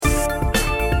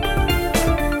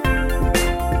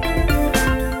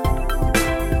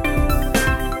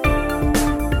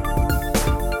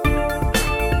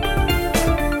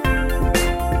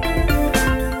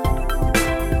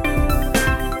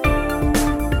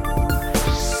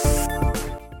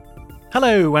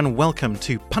Hello and welcome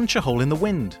to Punch a Hole in the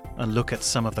Wind, a look at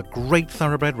some of the great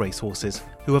thoroughbred racehorses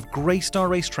who have graced our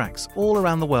racetracks all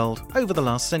around the world over the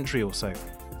last century or so.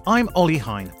 I'm Ollie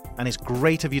Hine, and it's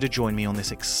great of you to join me on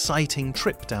this exciting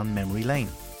trip down memory lane.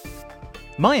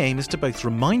 My aim is to both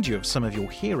remind you of some of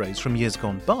your heroes from years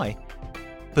gone by,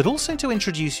 but also to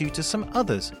introduce you to some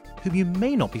others whom you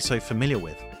may not be so familiar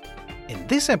with. In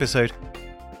this episode,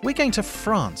 we're going to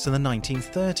France in the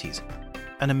 1930s,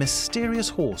 and a mysterious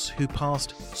horse who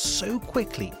passed so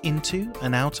quickly into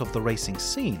and out of the racing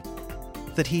scene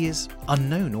that he is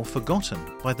unknown or forgotten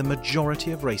by the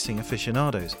majority of racing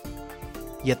aficionados.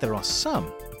 Yet there are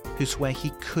some who swear he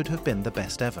could have been the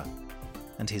best ever,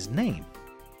 and his name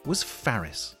was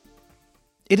Pharis.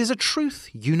 It is a truth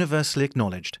universally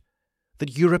acknowledged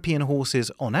that European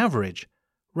horses, on average,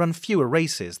 run fewer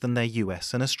races than their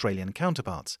US and Australian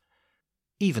counterparts.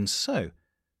 Even so,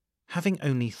 having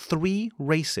only 3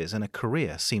 races in a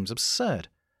career seems absurd,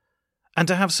 and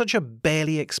to have such a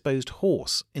barely exposed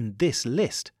horse in this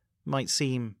list might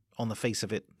seem, on the face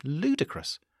of it,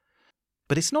 ludicrous.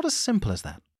 But it's not as simple as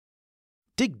that.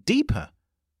 Dig deeper,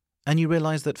 and you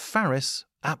realise that Pharis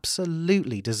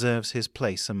absolutely deserves his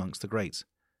place amongst the greats.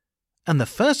 And the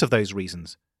first of those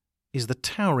reasons is the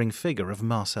towering figure of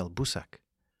Marcel Boussac.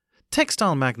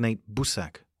 Textile magnate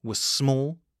Boussac was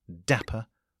small, dapper,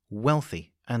 wealthy,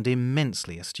 and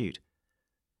immensely astute.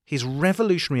 His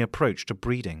revolutionary approach to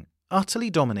breeding utterly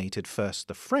dominated first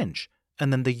the French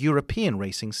and then the European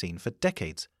racing scene for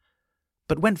decades,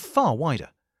 but went far wider.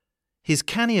 His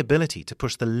canny ability to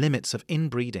push the limits of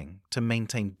inbreeding to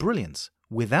maintain brilliance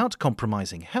without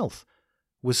compromising health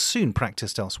was soon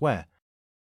practiced elsewhere.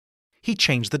 He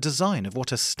changed the design of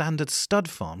what a standard stud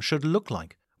farm should look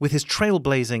like, with his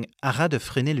trailblazing Arras de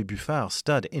Fresnay-le-Buffard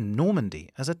stud in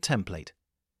Normandy as a template.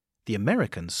 The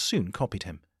Americans soon copied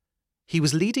him. He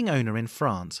was leading owner in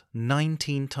France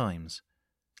 19 times,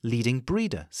 leading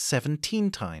breeder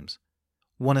 17 times,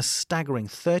 won a staggering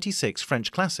 36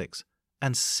 French Classics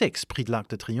and 6 Prix de l'Arc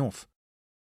de Triomphe.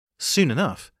 Soon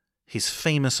enough, his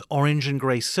famous orange and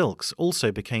grey silks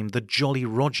also became the Jolly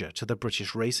Roger to the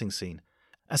British racing scene,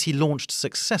 as he launched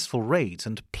successful raids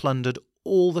and plundered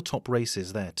all the top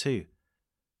races there too.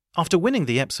 After winning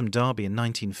the Epsom Derby in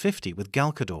 1950 with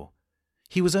Galcador,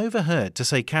 he was overheard to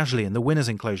say casually in the winner's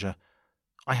enclosure,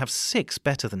 "I have 6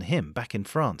 better than him back in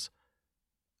France."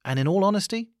 And in all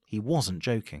honesty, he wasn't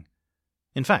joking.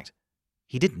 In fact,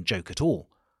 he didn't joke at all,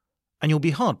 and you'll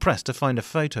be hard-pressed to find a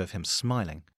photo of him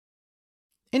smiling.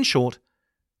 In short,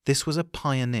 this was a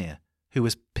pioneer who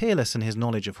was peerless in his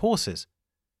knowledge of horses.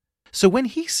 So when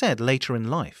he said later in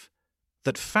life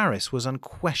that Pharis was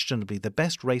unquestionably the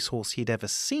best racehorse he'd ever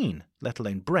seen, let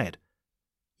alone bred,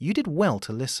 you did well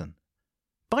to listen.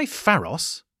 By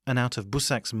Pharos, and out of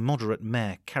Boussac's moderate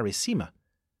mare Carissima,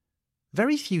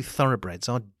 very few thoroughbreds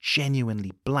are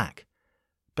genuinely black,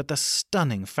 but the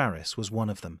stunning Pharis was one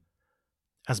of them.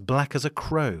 As black as a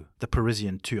crow, the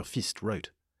Parisian Turfiste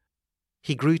wrote.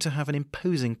 He grew to have an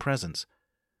imposing presence,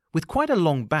 with quite a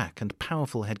long back and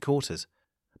powerful headquarters,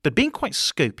 but being quite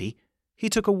scopy, he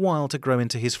took a while to grow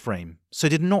into his frame, so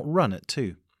did not run at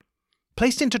 2.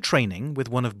 Placed into training with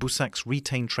one of Boussac's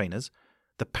retained trainers,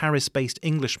 the Paris-based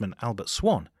Englishman Albert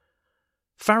Swan,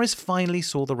 Pharis finally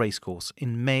saw the racecourse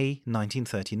in May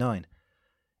 1939,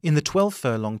 in the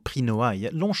 12-furlong Prix Noailles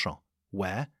at Longchamp,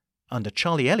 where, under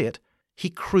Charlie Elliott,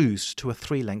 he cruised to a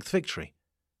 3-length victory.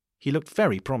 He looked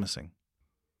very promising.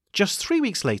 Just 3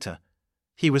 weeks later,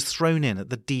 he was thrown in at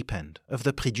the deep end of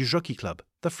the Prix du Jockey Club,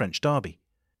 the French Derby.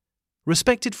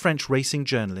 Respected French racing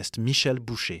journalist Michel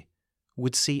Boucher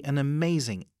would see an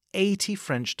amazing 80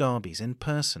 French derbies in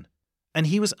person, and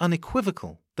he was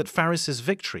unequivocal that Pharis's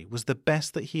victory was the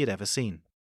best that he had ever seen.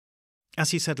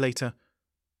 As he said later,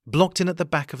 blocked in at the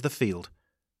back of the field,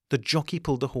 the jockey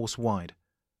pulled the horse wide,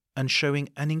 and showing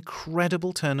an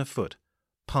incredible turn of foot,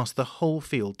 passed the whole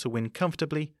field to win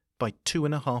comfortably by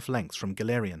 2.5 lengths from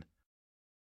Galerian.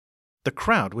 The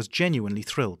crowd was genuinely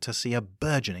thrilled to see a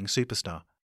burgeoning superstar.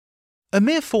 A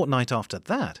mere fortnight after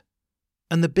that,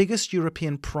 and the biggest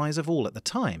European prize of all at the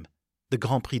time, the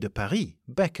Grand Prix de Paris,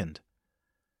 beckoned.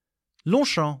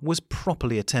 Longchamp was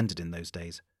properly attended in those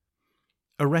days.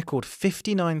 A record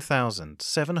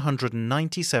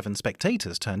 59,797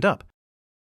 spectators turned up.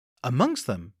 Amongst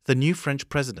them, the new French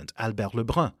president Albert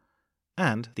Lebrun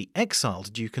and the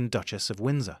exiled Duke and Duchess of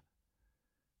Windsor.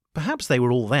 Perhaps they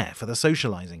were all there for the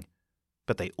socializing,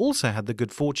 but they also had the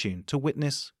good fortune to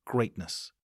witness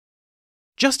greatness.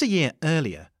 Just a year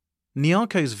earlier,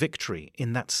 Niarco's victory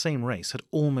in that same race had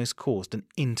almost caused an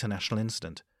international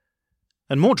incident.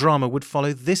 And more drama would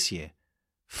follow this year,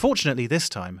 fortunately this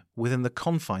time within the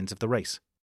confines of the race.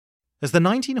 As the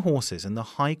 19 horses in the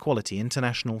high-quality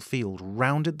international field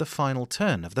rounded the final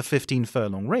turn of the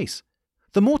 15-furlong race,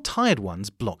 the more tired ones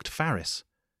blocked Pharis,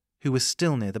 who was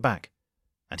still near the back,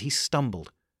 and he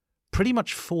stumbled, pretty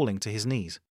much falling to his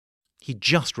knees. He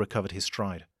just recovered his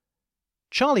stride.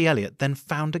 Charlie Elliott then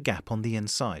found a gap on the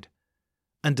inside,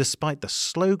 and despite the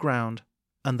slow ground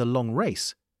and the long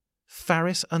race,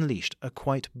 Pharis unleashed a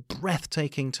quite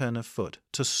breathtaking turn of foot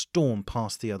to storm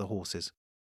past the other horses.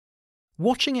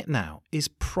 Watching it now is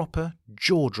proper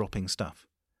jaw-dropping stuff.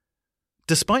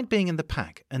 Despite being in the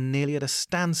pack and nearly at a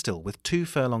standstill with 2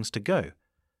 furlongs to go,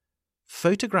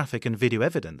 photographic and video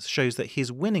evidence shows that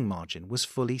his winning margin was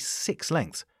fully 6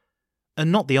 lengths,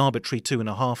 and not the arbitrary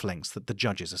 2.5 lengths that the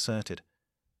judges asserted.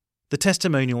 The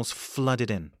testimonials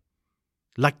flooded in.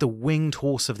 Like the winged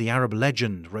horse of the Arab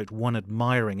legend, wrote one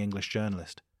admiring English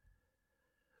journalist.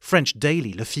 French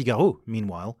daily Le Figaro,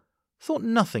 meanwhile, thought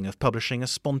nothing of publishing a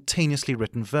spontaneously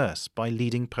written verse by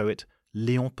leading poet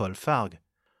Léon-Paul Fargue,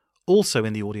 also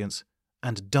in the audience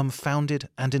and dumbfounded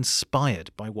and inspired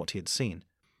by what he had seen.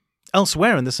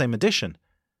 Elsewhere in the same edition,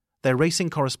 their racing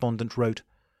correspondent wrote,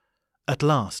 "At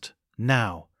last,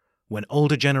 now, when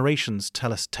older generations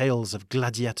tell us tales of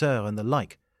gladiateurs and the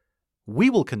like, we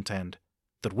will contend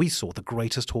that we saw the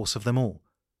greatest horse of them all.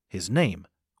 His name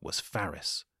was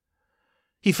Pharis."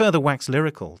 He further waxed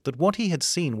lyrical that what he had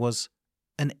seen was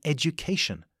an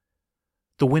education.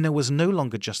 The winner was no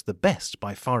longer just the best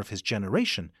by far of his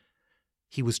generation,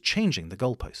 he was changing the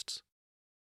goalposts.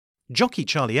 Jockey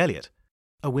Charlie Elliott,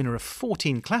 a winner of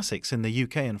 14 classics in the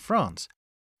UK and France,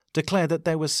 declared that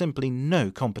there was simply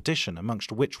no competition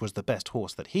amongst which was the best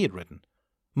horse that he had ridden.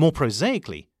 More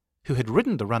prosaically, who had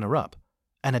ridden the runner-up,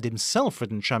 and had himself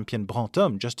ridden Champion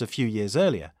Brantôme just a few years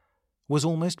earlier, was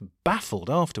almost baffled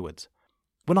afterwards.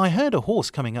 "When I heard a horse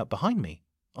coming up behind me,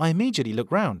 I immediately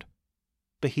looked round,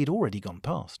 but he'd already gone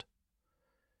past."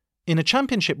 In a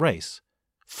championship race,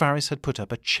 Pharis had put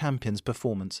up a champion's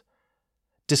performance,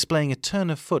 displaying a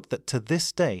turn of foot that to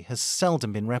this day has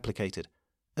seldom been replicated,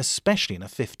 especially in a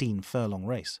 15-furlong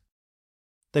race.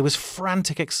 There was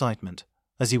frantic excitement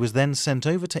as he was then sent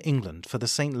over to England for the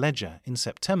St. Leger in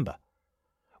September,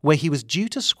 where he was due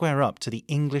to square up to the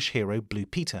English hero Blue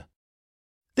Peter.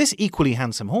 This equally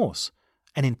handsome horse,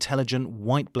 an intelligent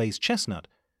white-blazed chestnut,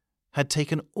 had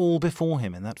taken all before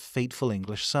him in that fateful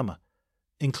English summer,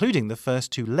 including the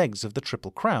first 2 legs of the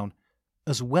Triple Crown,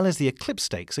 as well as the Eclipse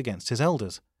Stakes against his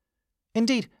elders.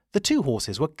 Indeed, the 2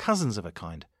 horses were cousins of a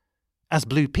kind, as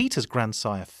Blue Peter's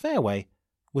grandsire Fairway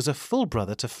was a full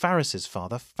brother to Pharis's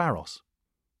father Pharos.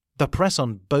 The press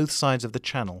on both sides of the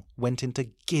channel went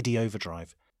into giddy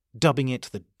overdrive, dubbing it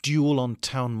the duel on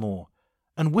Town Moor,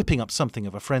 and whipping up something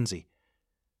of a frenzy.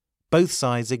 Both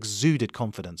sides exuded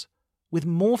confidence, with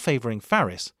more favouring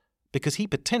Pharis because he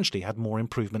potentially had more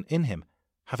improvement in him,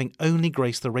 having only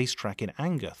graced the racetrack in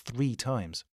anger 3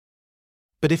 times.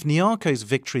 But if Nyarko's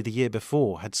victory the year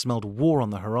before had smelled war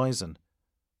on the horizon,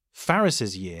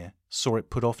 Pharis's year saw it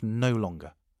put off no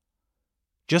longer.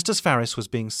 Just as Pharis was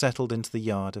being settled into the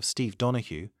yard of Steve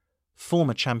Donoghue,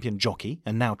 former champion jockey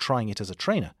and now trying it as a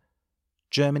trainer,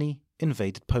 Germany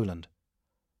invaded Poland.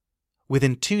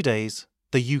 Within 2 days,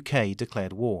 the UK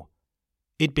declared war.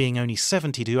 It being only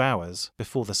 72 hours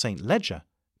before the St. Leger,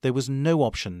 there was no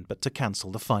option but to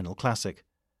cancel the final classic.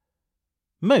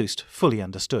 Most fully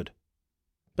understood,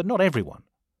 but not everyone.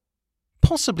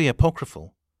 Possibly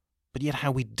apocryphal, but yet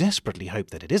how we desperately hope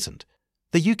that it isn't.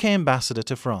 The UK ambassador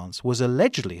to France was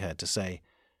allegedly heard to say,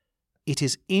 "It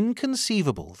is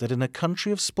inconceivable that in a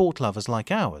country of sport lovers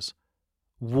like ours,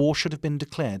 war should have been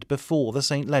declared before the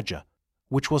St. Leger,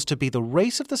 which was to be the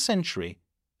race of the century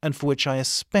and for which I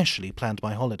especially planned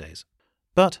my holidays."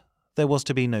 But there was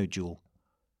to be no duel.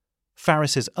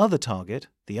 Pharis's other target,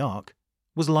 the Ark,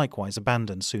 was likewise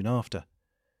abandoned soon after.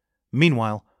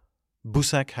 Meanwhile,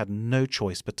 Boussac had no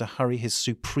choice but to hurry his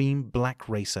supreme black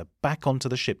racer back onto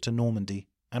the ship to Normandy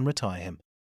and retire him.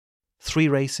 3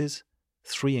 races,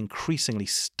 3 increasingly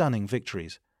stunning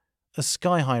victories, a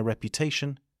sky-high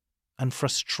reputation, and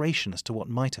frustration as to what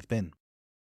might have been.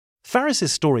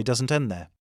 Pharis's story doesn't end there.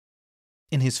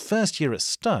 In his first year at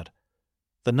stud,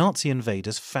 the Nazi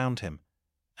invaders found him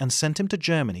and sent him to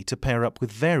Germany to pair up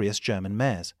with various German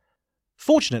mares.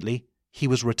 Fortunately, he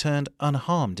was returned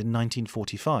unharmed in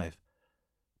 1945,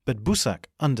 but Boussac,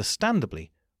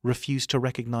 understandably, refused to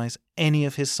recognise any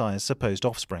of his sire's supposed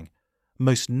offspring,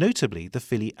 most notably the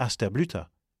filly Asterblüter,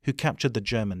 who captured the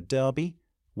German Derby,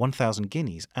 1,000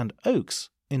 guineas, and Oaks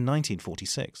in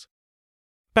 1946.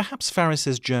 Perhaps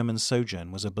Pharis's German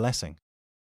sojourn was a blessing.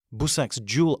 Boussac's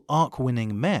dual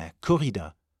arc-winning mare,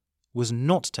 Corrida, was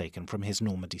not taken from his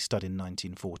Normandy stud in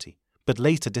 1940, but but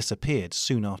later disappeared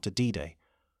soon after D-Day,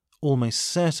 almost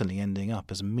certainly ending up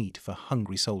as meat for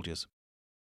hungry soldiers.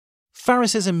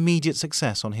 Pharis's immediate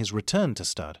success on his return to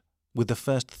stud, with the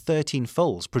first 13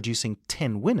 foals producing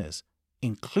 10 winners,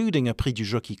 including a Prix du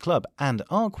Jockey Club and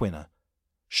Arc winner,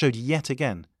 showed yet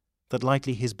again that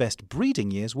likely his best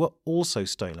breeding years were also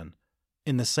stolen,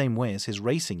 in the same way as his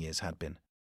racing years had been.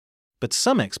 But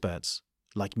some experts,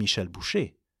 like Michel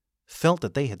Boucher, felt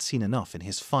that they had seen enough in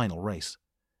his final race.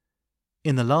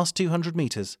 In the last 200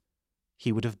 metres,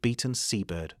 he would have beaten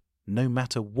Seabird, no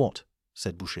matter what,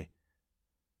 said Boucher.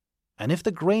 And if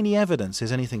the grainy evidence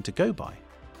is anything to go by,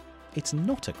 it's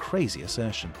not a crazy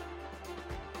assertion.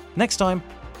 Next time,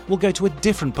 we'll go to a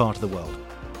different part of the world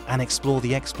and explore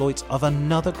the exploits of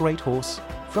another great horse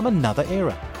from another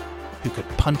era, who could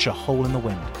punch a hole in the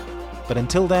wind. But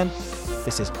until then,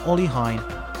 this is Ollie Hine,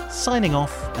 signing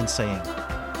off and saying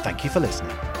thank you for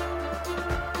listening.